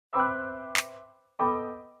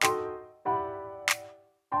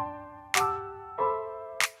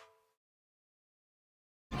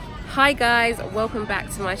Hi guys, welcome back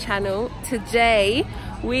to my channel. Today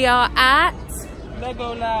we are at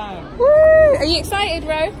Legoland. Woo! Are you excited,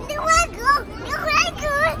 Ro?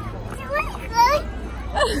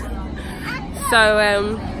 So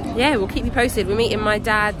yeah, we'll keep you posted. We're meeting my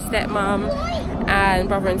dad, stepmom and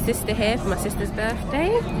brother and sister here for my sister's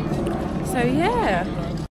birthday. So yeah,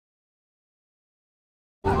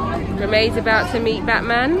 Remay's about to meet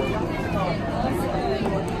Batman.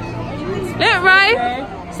 Look, Ro,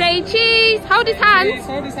 say cheese. Hold his hand. Cheese,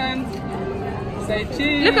 hold his hand. Say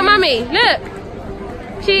cheese. Look at mummy, look.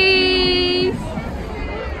 Cheese.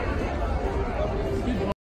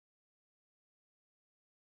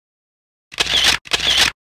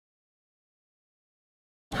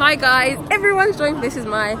 Hi guys, everyone's joined. This is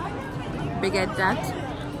my big head dad.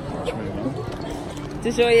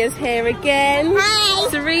 DeJoya's here again. Hi.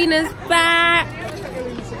 Serena's back.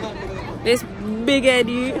 This big head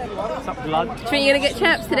you. What's up, blood? Do you think you're gonna get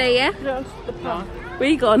chaps today, yeah? No. Where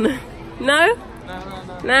you gone? No?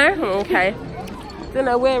 No? Oh, okay. Don't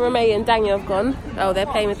know where Remay and Daniel have gone. Oh, they're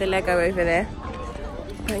playing with the Lego over there.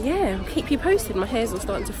 But yeah, I'll keep you posted. My hair's all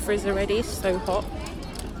starting to frizz already. It's so hot.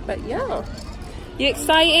 But yeah. You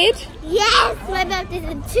excited? Yes, my birthday's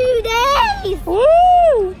in 2 days.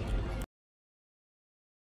 Woo!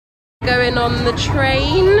 Going on the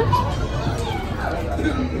train.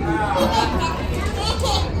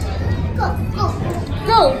 Go,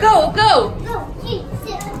 Go, go, go!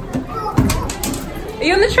 Are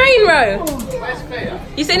you on the train, Ro?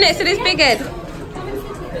 You sit next to this big head.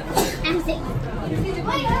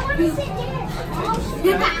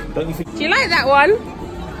 Do you like that one?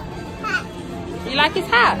 You like his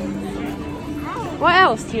hat? What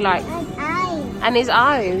else do you like? And his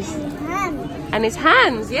eyes. And his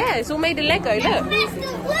hands. Yeah, it's all made of Lego, look.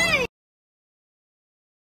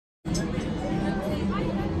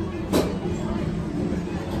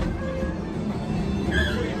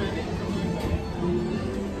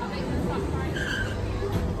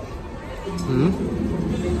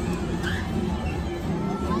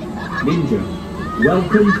 Ninja,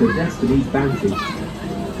 welcome to Destiny's Bounty.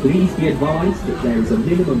 Please be advised that there is a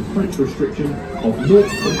minimum height restriction of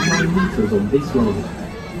 0.9 metres on this ride,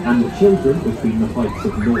 and the children between the heights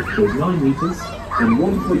of 0.9 metres and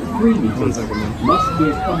 1.3 metres must be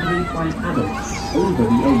accompanied by adults over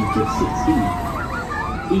the age of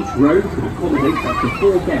 16. Each row can accommodate up to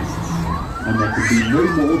 4 guests, and there can be no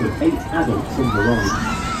more than 8 adults on the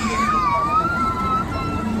ride.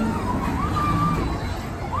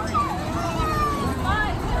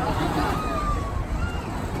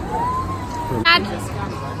 Dad,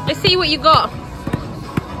 let's see what you got.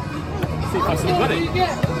 See if I still got it. Look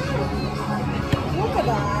at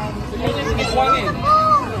that. You just get one in.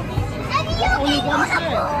 Only one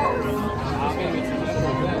set.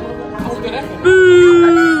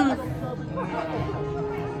 Boo!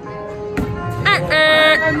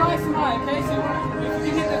 Nice and high, okay? So if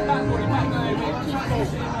you hit the backboard, it might go a bit.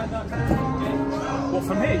 Well,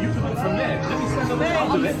 from here, you can look from there. Let me stand on the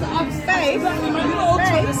end of it. I'm safe. Exactly, man. You're all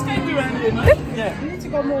trying to escape me around here, man. Yeah. You need to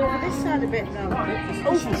go more over this side a bit now. It's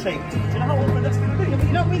ocean shaped. Do you know how open that's going to be?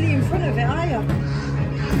 You're not really in front of it, are you?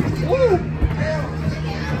 Ooh.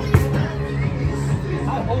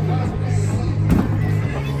 How open is it?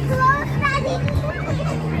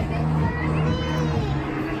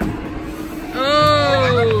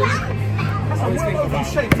 Oh! That's always been open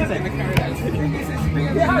shaped, isn't it?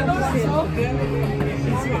 Yeah, I know that.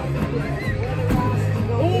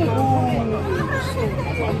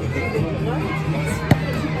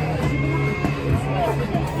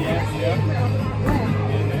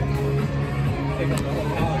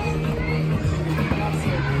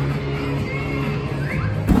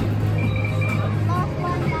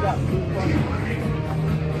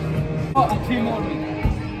 Oh, two more.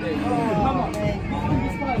 Come on.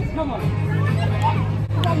 Come on.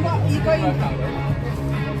 Are you going?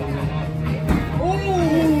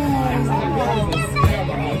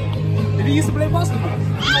 Did he used to play basketball?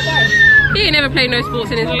 He ain't never played no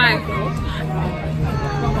sports in his life.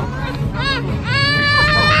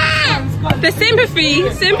 The sympathy,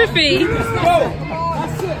 sympathy.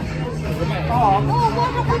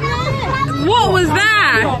 What was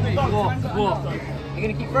that? What? You're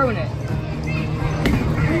gonna keep throwing it?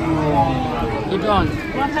 Keep on.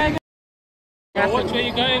 Watch where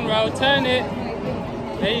you're going, Ro. Turn it.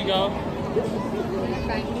 There you go.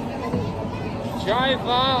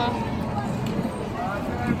 Driver.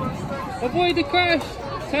 Avoid the crash.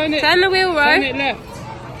 Turn it. Turn the wheel, Ro. Turn it left.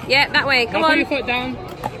 Yeah, that way. Come Now on. put your foot down.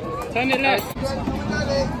 Turn it left.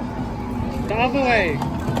 The other way.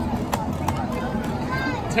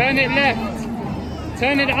 Turn it left.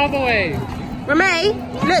 Turn it the other way. Remay,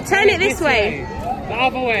 Look, turn it this way. The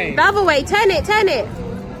other way. The other way. Turn it, turn it.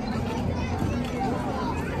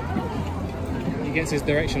 He gets his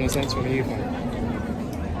directional sense from you, man.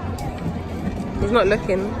 He's not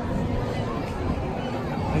looking.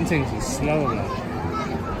 Them things are slow, man.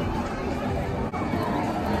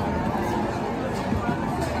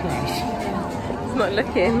 He's not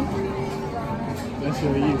looking. That's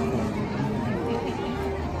your youth, man.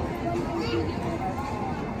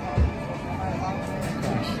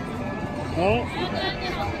 Oh!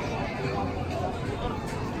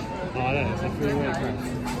 Oh, that is a freeway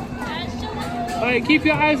crash. Alright, keep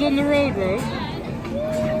your eyes on the road, bro.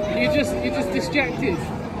 You're just distracted.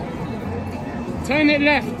 Turn it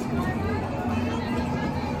left.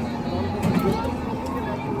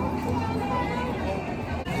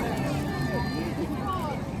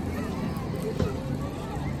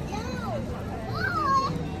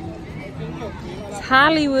 It's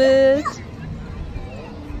Hollywood.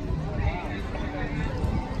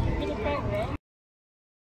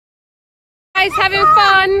 Guys, having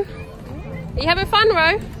fun? Are you having fun, Ro?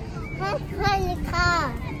 I'm playing the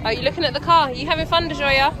car. Oh, you looking at the car? Are you having fun,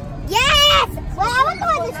 DeJoya? Yes! Well, I want to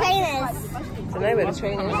go on the train is. I don't know where the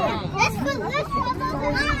train is. Let's follow the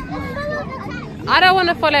train. I don't want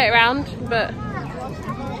to follow it around, but...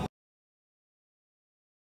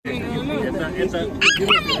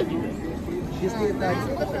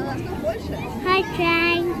 Hi,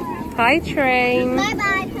 train. Hi, train.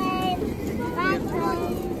 Bye-bye, train. Bye,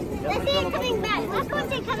 train. Let's see it coming back. Let's go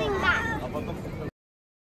see it coming back.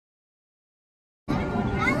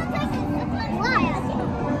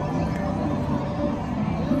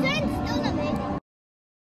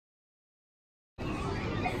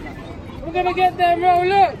 We're gonna get there, bro,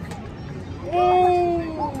 look!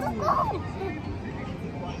 Oh!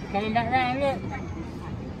 Coming back round, look!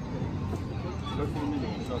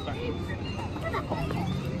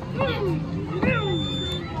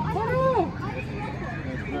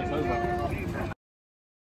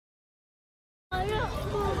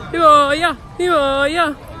 Yeah, yeah,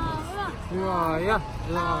 yeah.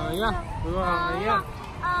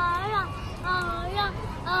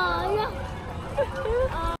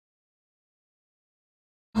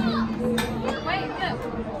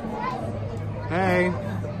 Hey,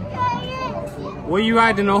 what are you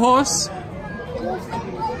riding, a horse?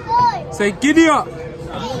 Say giddy up!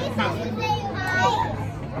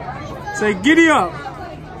 Say giddy up!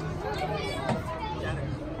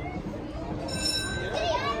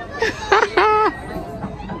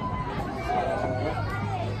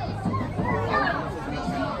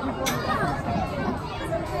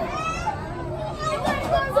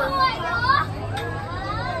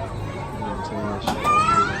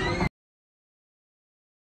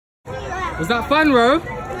 Was that fun, Ro?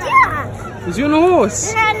 Yeah. Was you on a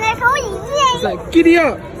horse? It's like giddy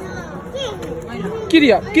up!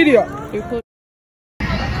 Giddy up, giddy up!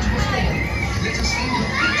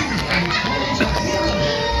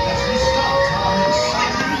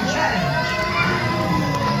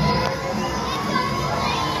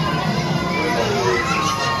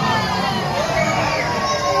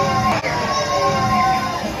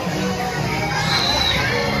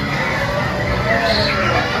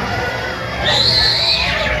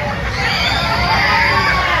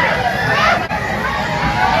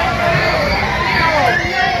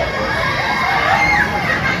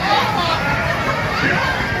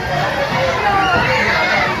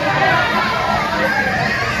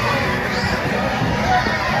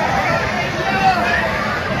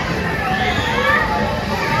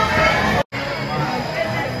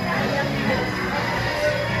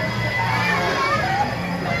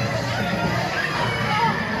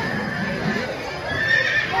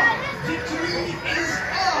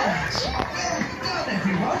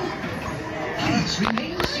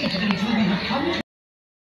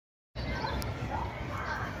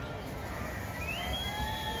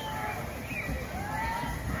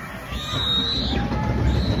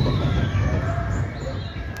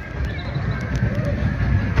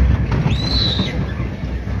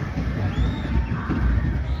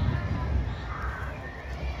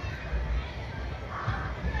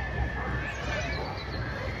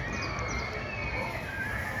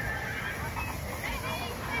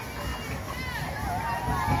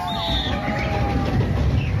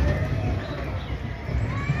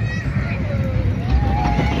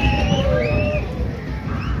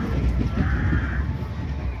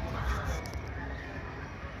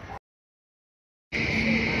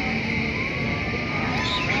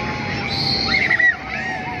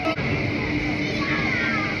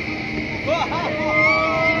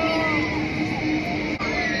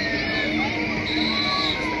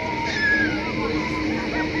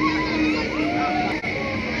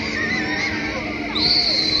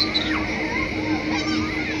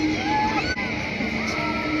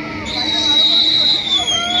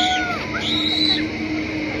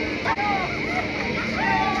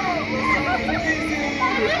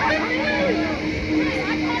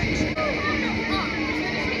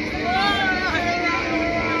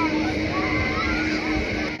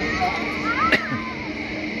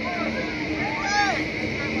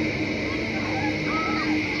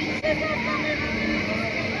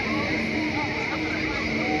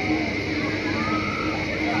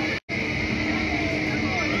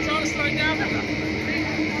 Hi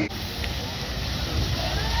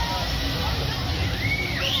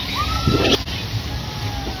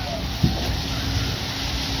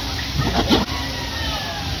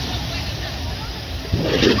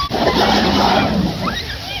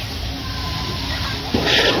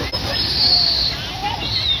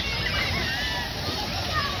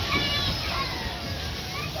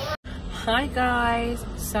guys,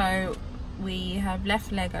 so we have left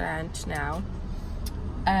Legoland now.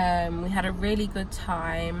 We had a really good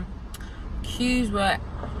time. Queues were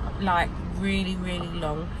like really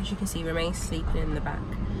long. As you can see, Remai's sleeping in the back.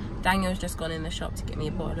 Daniel's just gone in the shop to get me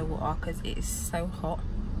a bottle of water because it is so hot.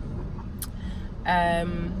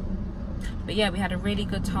 But yeah, we had a really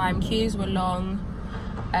good time. Queues were long.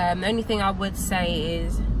 The only thing I would say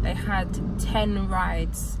is they had 10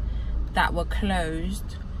 rides that were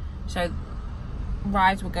closed. So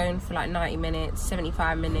rides were going for like 90 minutes,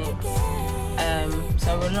 75 minutes.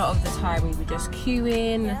 So a lot of the time we were just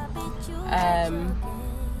queuing.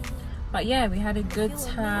 But yeah, we had a good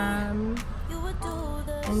time.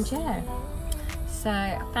 And yeah. So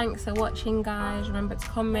thanks for watching guys. Remember to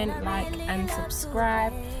comment, like and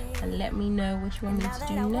subscribe. And let me know what you want me to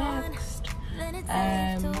do next. I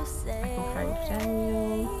can prank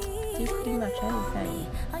Daniel. Do pretty much anything.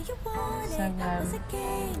 So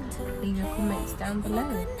leave your comments down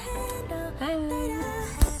below.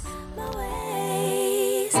 Thanks.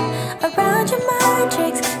 Around your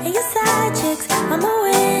matrix and your side chicks, I'm a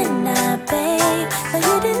winner, babe. No,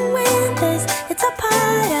 you didn't win this. It's a